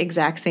say the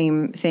exact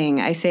same thing.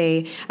 I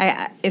say,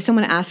 if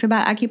someone asks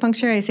about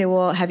acupuncture, I say,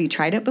 well, have you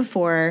tried it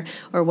before?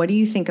 Or what do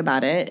you think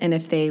about it? And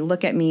if they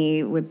look at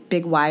me with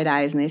big wide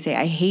eyes and they say,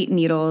 I hate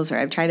needles, or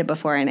I've tried it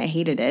before and I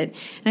hated it.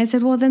 And I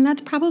said, well, then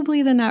that's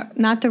probably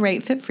not the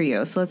right fit for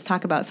you. So let's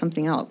talk about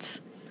something else.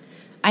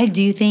 I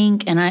do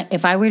think,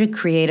 if I were to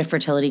create a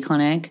fertility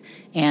clinic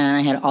and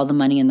I had all the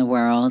money in the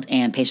world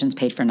and patients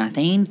paid for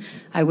nothing,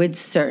 I would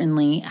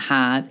certainly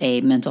have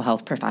a mental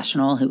health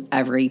professional who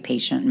every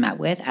patient met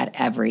with at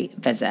every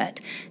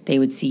visit. They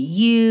would see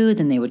you,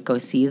 then they would go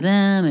see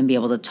them and be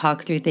able to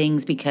talk through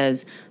things,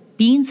 because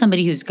being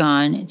somebody who's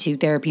gone to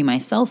therapy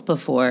myself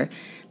before,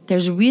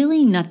 there's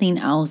really nothing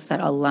else that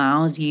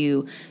allows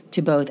you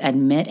to both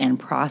admit and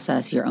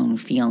process your own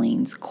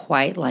feelings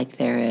quite like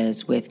there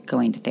is with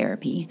going to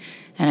therapy.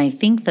 And I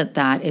think that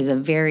that is a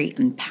very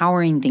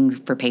empowering thing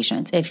for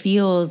patients. It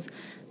feels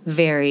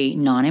very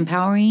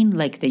non-empowering,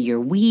 like that you're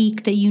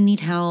weak, that you need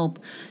help,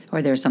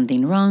 or there's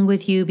something wrong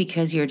with you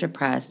because you're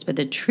depressed. But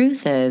the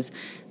truth is,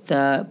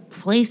 the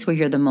place where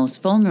you're the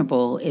most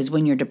vulnerable is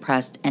when you're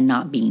depressed and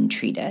not being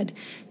treated.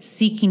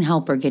 Seeking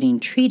help or getting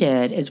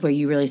treated is where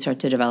you really start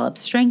to develop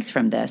strength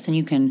from this, and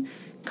you can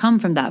come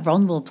from that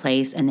vulnerable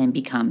place and then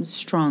become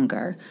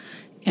stronger.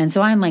 And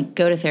so I'm like,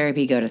 go to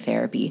therapy, go to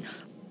therapy.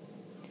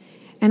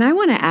 And I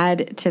want to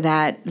add to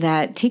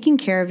that taking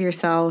care of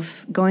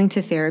yourself, going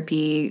to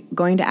therapy,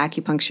 going to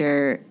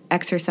acupuncture,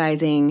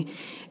 exercising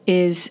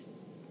is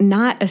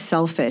not a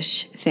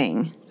selfish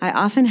thing. I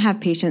often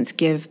have patients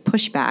give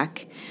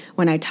pushback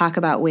when I talk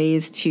about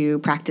ways to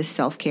practice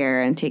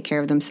self-care and take care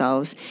of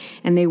themselves,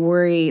 and they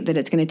worry that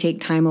it's going to take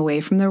time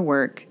away from their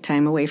work,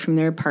 time away from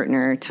their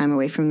partner, time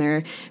away from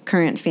their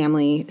current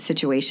family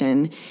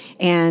situation.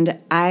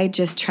 And I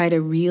just try to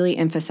really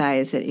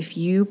emphasize that if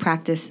you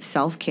practice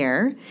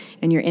self-care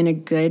and you're in a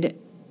good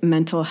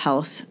mental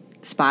health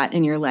spot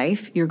in your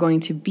life, you're going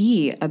to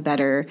be a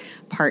better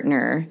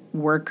partner,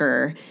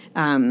 worker,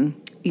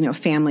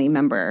 family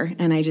member.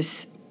 And I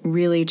just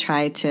really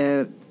try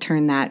to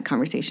turn that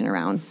conversation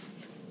around.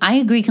 I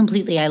agree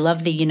completely. I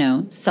love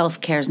the,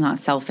 self-care is not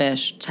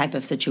selfish type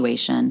of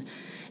situation.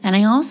 And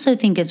I also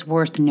think it's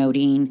worth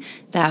noting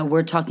that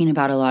we're talking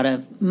about a lot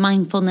of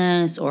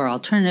mindfulness or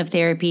alternative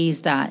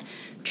therapies, that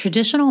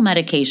traditional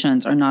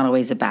medications are not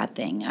always a bad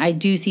thing. I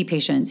do see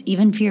patients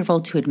even fearful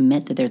to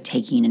admit that they're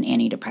taking an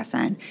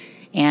antidepressant.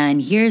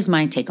 And here's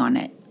my take on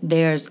it.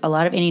 There's a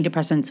lot of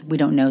antidepressants we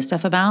don't know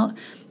stuff about.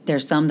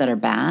 There's some that are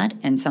bad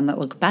and some that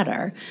look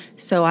better.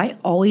 So I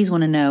always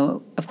want to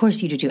know, of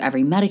course, you do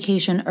every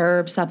medication,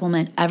 herb,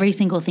 supplement, every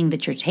single thing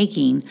that you're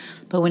taking.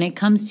 But when it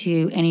comes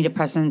to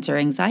antidepressants or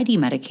anxiety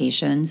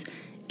medications,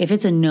 if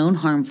it's a known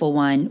harmful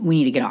one, we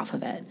need to get off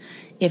of it.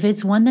 If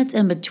it's one that's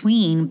in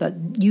between, but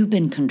you've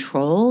been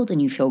controlled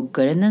and you feel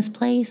good in this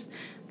place,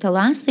 the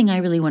last thing I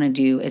really want to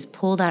do is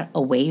pull that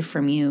away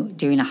from you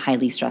during a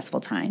highly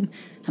stressful time.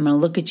 I'm going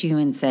to look at you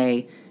and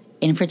say,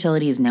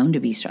 infertility is known to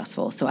be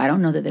stressful, so I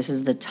don't know that this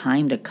is the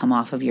time to come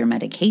off of your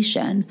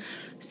medication.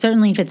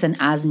 Certainly if it's an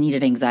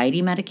as-needed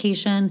anxiety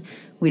medication,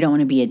 we don't want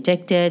to be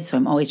addicted, so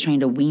I'm always trying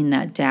to wean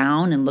that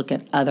down and look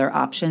at other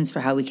options for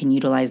how we can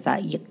utilize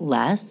that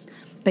less.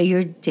 But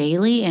your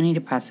daily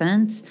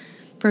antidepressants,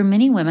 for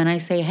many women, I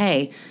say,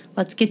 hey,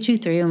 let's get you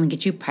through and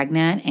get you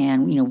pregnant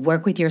and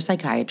work with your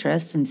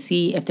psychiatrist and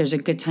see if there's a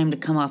good time to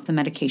come off the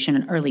medication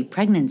in early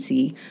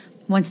pregnancy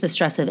once the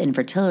stress of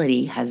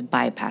infertility has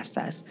bypassed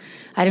us.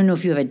 I don't know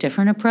if you have a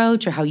different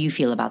approach or how you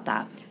feel about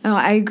that. Oh,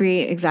 I agree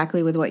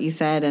exactly with what you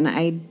said, and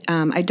I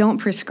don't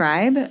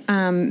prescribe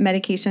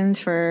medications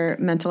for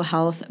mental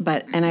health,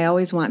 and I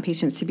always want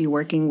patients to be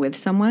working with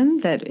someone,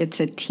 that it's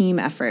a team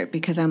effort,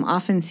 because I'm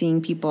often seeing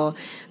people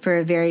for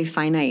a very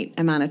finite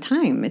amount of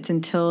time. It's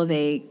until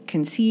they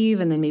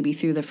conceive and then maybe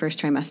through the first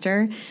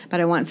trimester,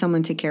 but I want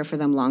someone to care for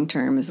them long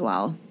term as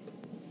well.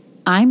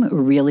 I'm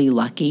really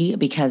lucky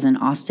because in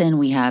Austin,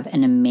 we have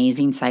an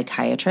amazing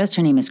psychiatrist.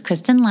 Her name is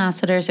Kristen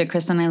Lassiter. So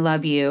Kristen, I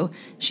love you.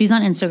 She's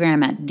on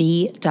Instagram at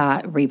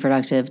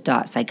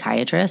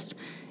the.reproductive.psychiatrist.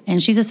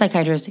 And she's a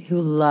psychiatrist who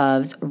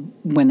loves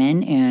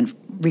women and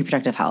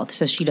reproductive health.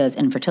 So she does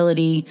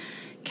infertility,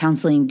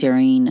 counseling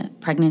during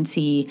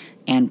pregnancy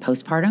and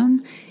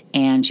postpartum.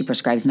 And she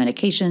prescribes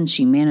medications,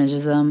 she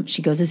manages them.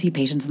 She goes to see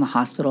patients in the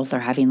hospital if they're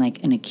having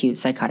like an acute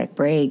psychotic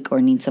break or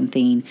need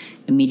something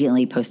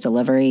immediately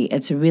post-delivery.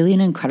 It's really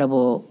an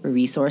incredible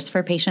resource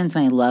for patients,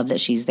 and I love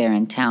that she's there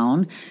in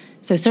town.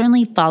 So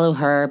certainly follow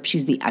her.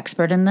 She's the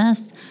expert in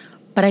this.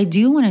 But I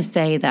do want to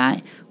say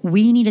that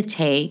we need to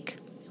take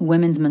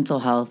women's mental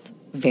health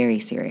very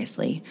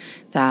seriously.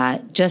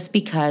 That just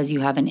because you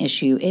have an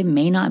issue, it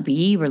may not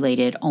be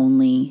related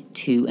only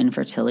to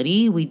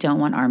infertility. We don't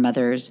want our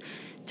mothers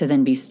to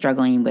then be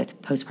struggling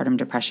with postpartum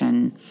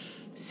depression,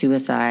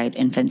 suicide,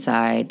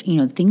 infanticide,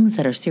 things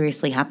that are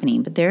seriously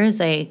happening. But there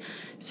is a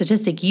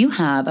statistic you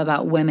have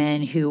about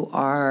women who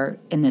are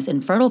in this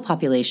infertile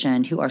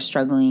population who are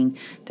struggling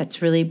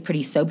that's really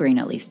pretty sobering,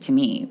 at least to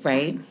me,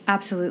 right?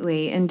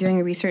 Absolutely. And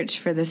doing research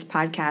for this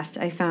podcast,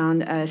 I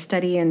found a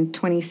study in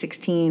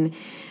 2016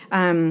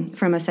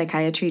 from a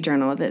psychiatry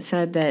journal that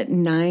said that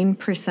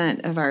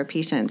 9% of our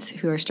patients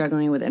who are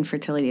struggling with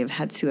infertility have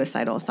had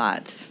suicidal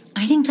thoughts.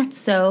 I think that's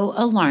so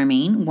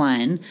alarming,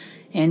 one.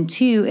 And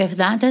two, if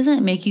that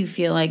doesn't make you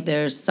feel like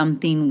there's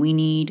something we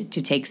need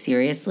to take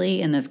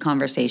seriously in this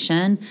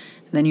conversation,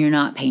 then you're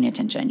not paying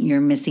attention. You're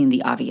missing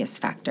the obvious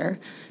factor.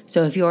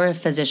 So if you're a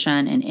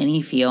physician in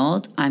any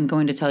field, I'm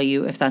going to tell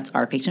you if that's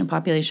our patient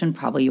population,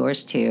 probably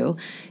yours too.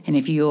 And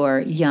if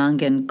you're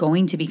young and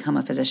going to become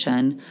a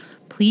physician,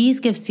 please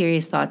give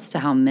serious thoughts to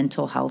how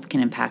mental health can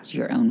impact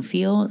your own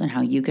field and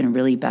how you can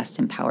really best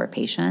empower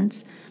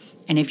patients.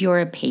 And if you're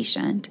a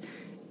patient,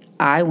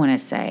 I want to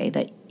say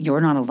that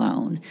you're not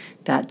alone.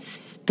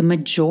 That's the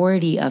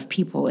majority of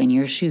people in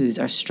your shoes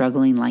are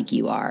struggling like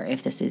you are,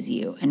 if this is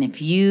you. And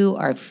if you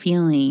are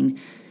feeling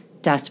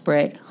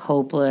desperate,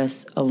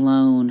 hopeless,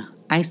 alone,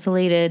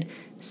 isolated,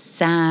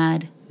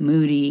 sad,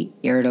 moody,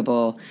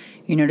 irritable,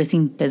 you're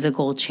noticing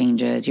physical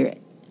changes, you're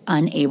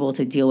unable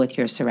to deal with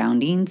your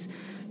surroundings,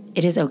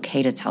 it is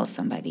okay to tell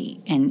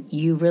somebody. And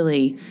you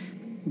really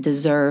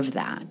deserve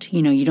that.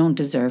 You don't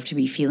deserve to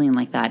be feeling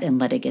like that and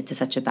let it get to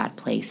such a bad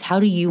place. How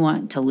do you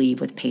want to leave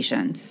with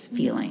patients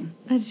feeling?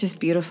 That's just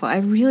beautiful. I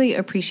really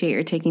appreciate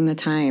your taking the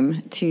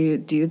time to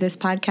do this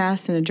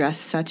podcast and address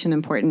such an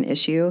important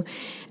issue.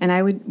 And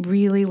I would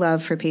really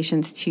love for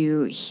patients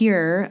to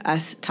hear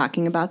us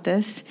talking about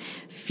this,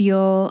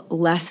 feel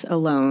less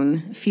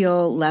alone,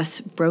 feel less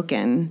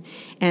broken,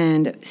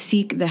 and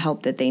seek the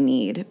help that they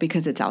need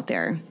because it's out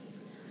there.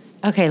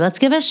 Okay, let's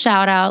give a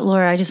shout out.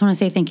 Lora, I just want to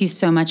say thank you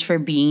so much for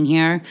being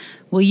here.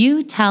 Will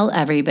you tell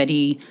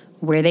everybody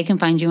where they can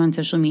find you on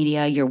social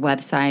media, your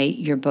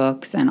website, your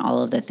books, and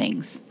all of the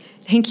things?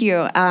 Thank you.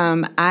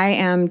 I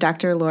am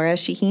Dr. Lora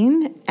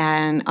Shahine,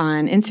 and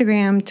on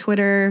Instagram,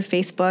 Twitter,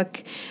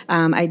 Facebook.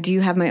 I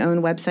do have my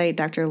own website,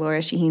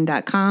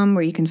 drlorashahine.com,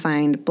 where you can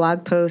find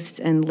blog posts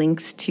and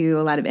links to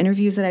a lot of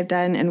interviews that I've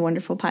done and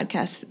wonderful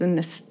podcasts, and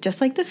this,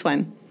 just like this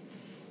one.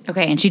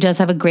 Okay, and she does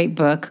have a great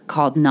book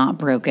called Not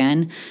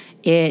Broken.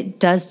 It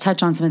does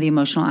touch on some of the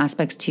emotional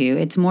aspects too.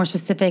 It's more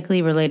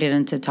specifically related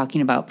into talking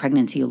about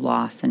pregnancy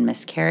loss and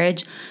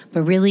miscarriage,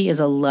 but really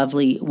is a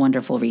lovely,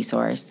 wonderful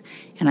resource.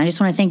 And I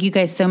just want to thank you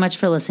guys so much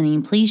for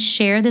listening. Please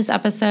share this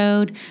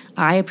episode.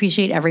 I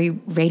appreciate every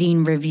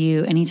rating,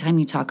 review, anytime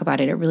you talk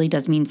about it. It really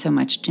does mean so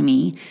much to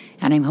me.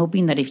 And I'm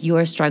hoping that if you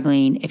are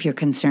struggling, if you're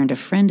concerned a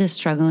friend is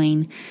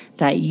struggling,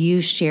 that you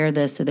share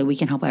this so that we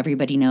can help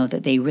everybody know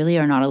that they really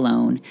are not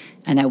alone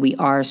and that we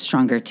are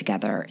stronger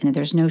together and that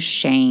there's no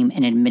shame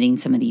in admitting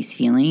some of these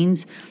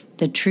feelings.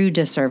 The true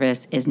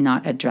disservice is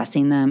not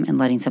addressing them and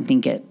letting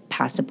something get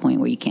past a point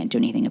where you can't do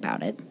anything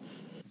about it.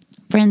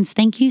 Friends,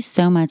 thank you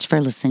so much for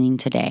listening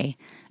today.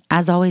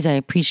 As always, I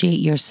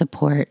appreciate your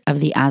support of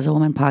the As a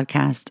Woman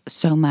podcast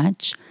so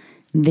much.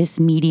 This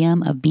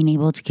medium of being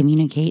able to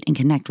communicate and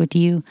connect with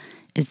you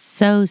is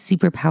so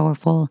super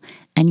powerful,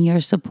 and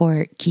your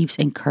support keeps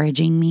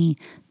encouraging me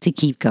to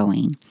keep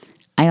going.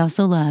 I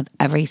also love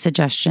every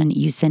suggestion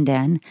you send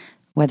in,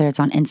 whether it's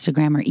on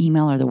Instagram or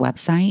email or the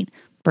website,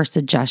 for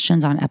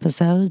suggestions on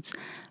episodes.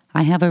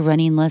 I have a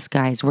running list,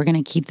 guys. We're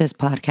going to keep this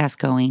podcast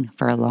going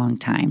for a long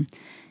time.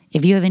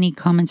 If you have any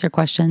comments or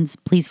questions,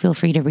 please feel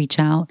free to reach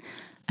out.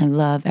 I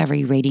love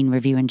every rating,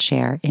 review, and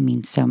share. It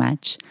means so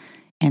much.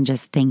 And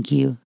just thank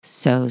you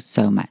so,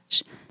 so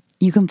much.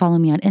 You can follow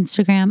me on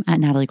Instagram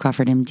at Natalie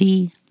Crawford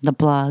MD, the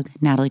blog,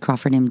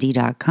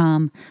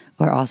 nataliecrawfordmd.com,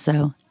 or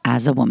also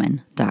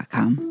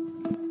asawoman.com.